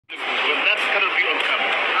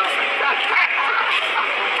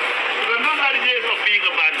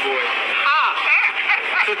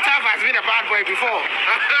bad boy before.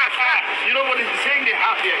 You know what is the saying they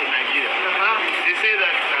have here in Nigeria? They say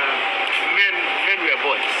that men were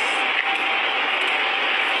boys.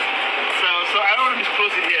 So I don't want to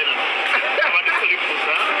disclose it here now. About the Olympus,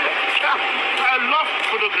 I love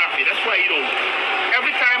photography. That's why,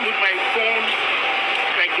 every time with my phone,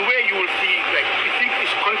 like the way you will see, like you think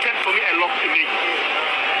it's content for me, I love images.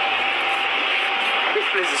 This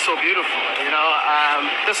place is so beautiful,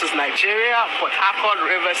 this is Nigeria, Port Harcourt,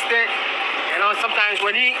 River State. Sometimes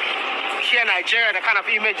when you hear Nigeria, the kind of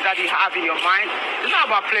image that you have in your mind, it's not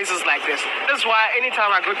about places like this. This is why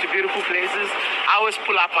anytime I go to beautiful places, I always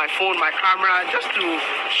pull out my phone, my camera, just to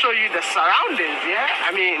show you the surroundings, yeah?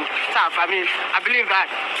 I believe that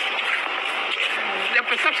the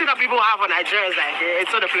perception that people have on Nigeria is like,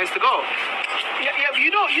 it's not the place to go.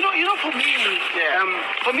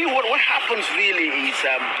 For me, what happens really is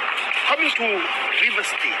coming to River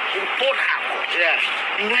State, in Port Harcourt,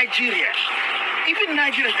 Nigeria. Even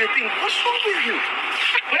Nigerians, they think, what's wrong with you?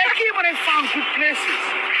 When I came and I found good places,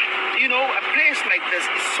 a place like this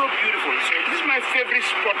is so beautiful. So this is my favorite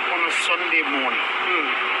spot on a Sunday morning.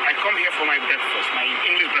 I come here for my breakfast, my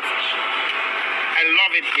English breakfast. I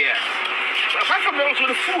love it here. Apart from also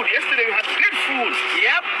the food, yesterday we had great food.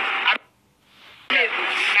 Yep.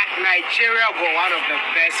 Nigeria got one of the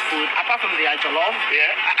best food, apart from the jollof.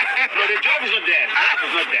 Yeah. No, the jollof is not there.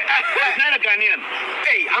 It's not there. It's not a Ghanaian.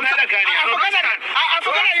 Hey, I'm not a Ghanaian. I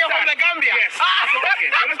forgot that you're from the Gambia. Yes.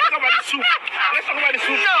 Okay. So let's talk about the soup. Let's talk about the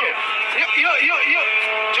soup. No. You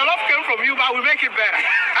jollof came from you, but we make it better.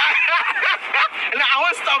 No, I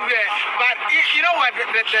won't stop there. But you know what?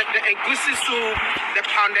 The egusi soup, the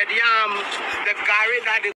pounded yam, the curry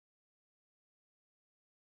that they